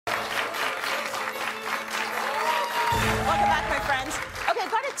you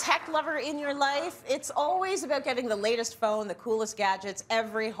got a tech lover in your life, it's always about getting the latest phone, the coolest gadgets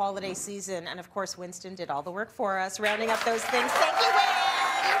every holiday season. And of course, Winston did all the work for us, rounding up those things. Thank you, Win!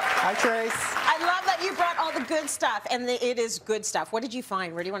 Hi, Trace. I love that you brought all the good stuff, and it is good stuff. What did you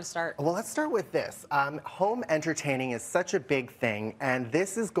find? Where do you want to start? Well, let's start with this. Home entertaining is such a big thing, and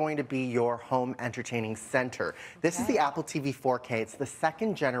this is going to be your home entertaining center. This is the Apple TV 4K. It's the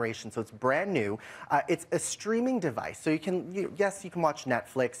second generation, so it's brand new. It's a streaming device, so you can watch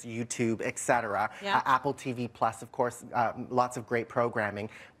Netflix, YouTube, etc. Yeah. Apple TV Plus, of course, lots of great programming.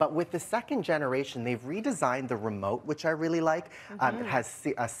 But with the second generation, they've redesigned the remote, which I really like. It has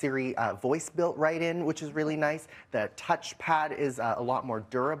a Siri voice built right in, which is really nice. The touchpad is a lot more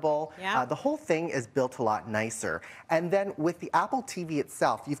durable. Yeah. The whole thing is built a lot nicer. And then with the Apple TV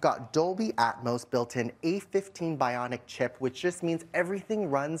itself, you've got Dolby Atmos built-in A15 Bionic chip, which just means everything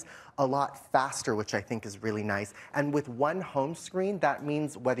runs a lot faster, which I think is really nice. And with one home screen, that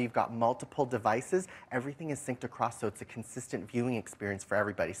means whether you've got multiple devices, everything is synced across, so it's a consistent viewing experience for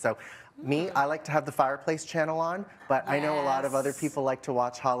everybody. So me, I like to have the fireplace channel on, but I know a lot of other people like to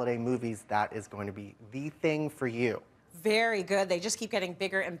watch holiday movies. That is going to be the thing for you. Very good. They just keep getting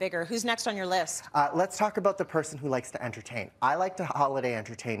bigger and bigger. Who's next on your list? Let's talk about the person who likes to entertain. I like to holiday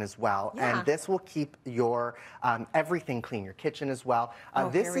entertain as well, and this will keep your everything clean, your kitchen as well.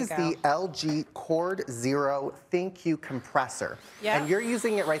 This is the LG Cord Zero ThinQ compressor, and you're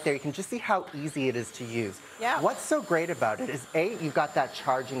using it right there. You can just see how easy it is to use. What's so great about it is, you've got that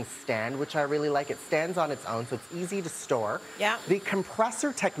charging stand, which I really like. It stands on its own, so it's easy to store. The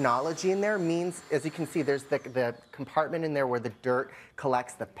compressor technology in there means, as you can see, there's the compartment in there where the dirt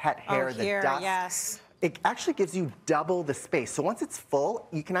collects, the pet hair, the dust. It actually gives you double the space. So once it's full,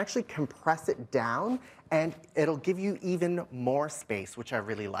 you can actually compress it down, and it'll give you even more space, which I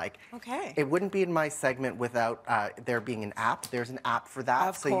really like. It wouldn't be in my segment without there being an app. There's an app for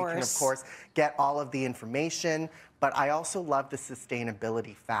that. So you can, of course, get all of the information. But I also love the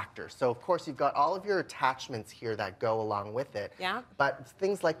sustainability factor. So, of course, you've got all of your attachments here that go along with it. But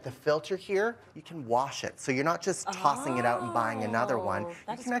things like the filter here, you can wash it. So you're not just tossing it out and buying another one.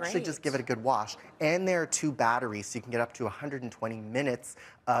 You can actually just give it a good wash. And there are 2 batteries, so you can get up to 120 minutes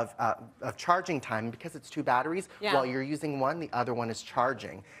of charging time. Because it's 2 batteries, while you're using one, the other one is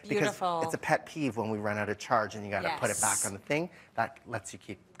charging. Because it's a pet peeve when we run out of charge and you got to put it back on the thing. That lets you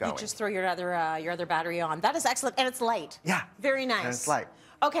keep going. You just throw your other battery on. That is excellent, and it's light. Very nice. And it's light.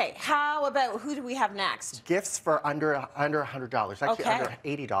 Okay, how about, who do we have next? Gifts for under $100, actually under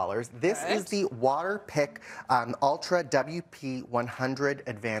 $80. This is the Waterpik Ultra WP100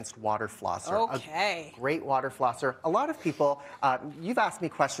 Advanced Water Flosser. A great water flosser. A lot of people, you've asked me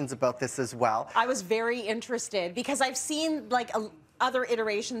questions about this as well. I was very interested because I've seen like other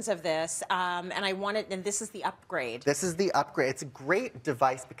iterations of this, and I wanted, and this is the upgrade. This is the upgrade. It's a great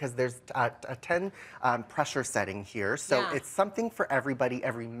device because there's a 10 pressure setting here, so it's something for everybody,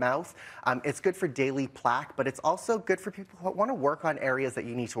 every mouth. It's good for daily plaque, but it's also good for people who want to work on areas that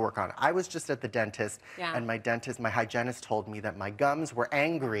you need to work on. I was just at the dentist, and my hygienist told me that my gums were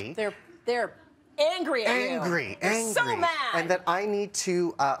angry. They're angry at you. Angry. So mad. And that I need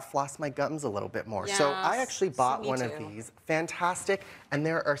to floss my gums a little bit more. So I actually bought one of these. Fantastic. And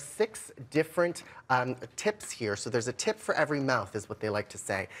there are 6 different tips here. So there's a tip for every mouth, is what they like to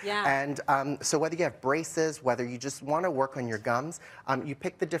say. And so whether you have braces, whether you just want to work on your gums, you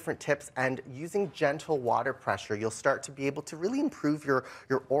pick the different tips, and using gentle water pressure, you'll start to be able to really improve your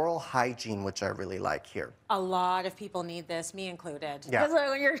oral hygiene, which I really like here. A lot of people need this, me included. Because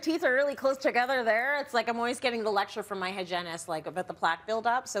when your teeth are really close together there, it's like I'm always getting the lecture from my hygienist, like about the plaque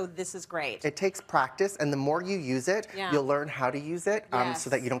buildup, so this is great. It takes practice, and the more you use it, you'll learn how to use it so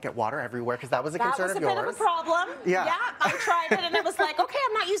that you don't get water everywhere, because that was a concern of yours. That was a bit of a problem. I tried it, and it was like, okay,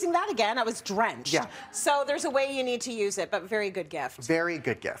 I'm not using that again. I was drenched. So there's a way you need to use it, but very good gift. Very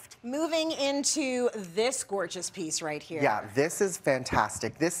good gift. Moving into this gorgeous piece right here. This is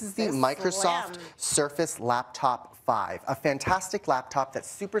fantastic. This is the Microsoft Surface Laptop 5, a fantastic laptop that's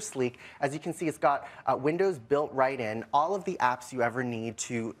super sleek. As you can see, it's got Windows built right in, all of the apps you ever need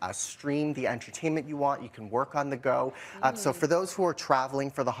to stream the entertainment you want. You can work on the go. So for those who are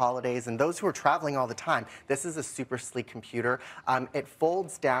traveling for the holidays and those who are traveling all the time, this is a super sleek computer. It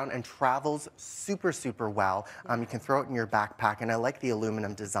folds down and travels super, super well. You can throw it in your backpack, and I like the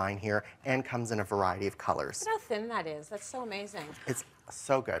aluminum design here, and comes in a variety of colors. Look at how thin that is. That's so amazing. It's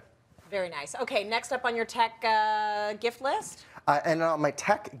so good. Very nice. Okay, next up on your tech gift list? And on my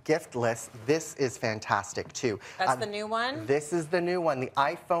tech gift list, this is fantastic too. That's the new one? This is the new one, the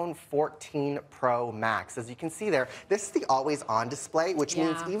iPhone 14 Pro Max. As you can see there, this is the always on display, which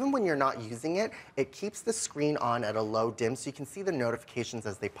means even when you're not using it, it keeps the screen on at a low dim so you can see the notifications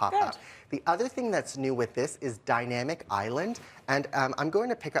as they pop up. The other thing that's new with this is Dynamic Island, and I'm going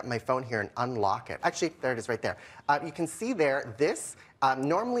to pick up my phone here and unlock it. Actually, there it is right there. You can see there, this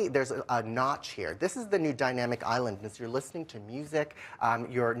normally there's a notch here. This is the new Dynamic Island. As you're listening to music,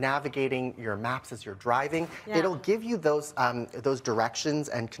 you're navigating your maps as you're driving, it'll give you those directions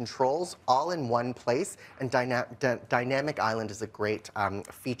and controls all in one place, and Dynamic Island is a great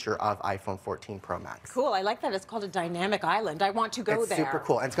feature of iPhone 14 Pro Max. Cool, I like that it's called a Dynamic Island. I want to go there. It's super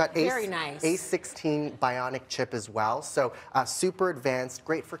cool. And it's got Very nice. A16 Bionic chip as well, so super advanced,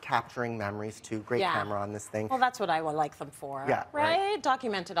 great for capturing memories too. Great camera on this thing. Well, that's what I would like them for. Yeah, right?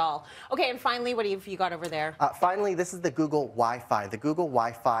 Document it all. Okay, and finally, what have you got over there? Finally, this is the Google Wi-Fi. The Google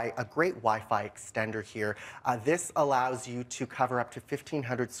Wi-Fi, a great Wi-Fi extender here. This allows you to cover up to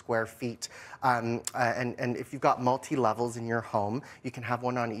 1,500 square feet. And if you've got multi-levels in your home, you can have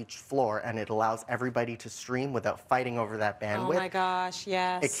one on each floor, and it allows everybody to stream without fighting over that bandwidth. Oh my gosh,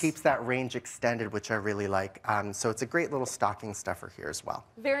 yes. It keeps that range extended, which I really like. So it's a great little stocking stuffer here as well.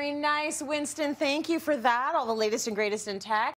 Very nice, Winston. Thank you for that. All the latest and greatest in tech.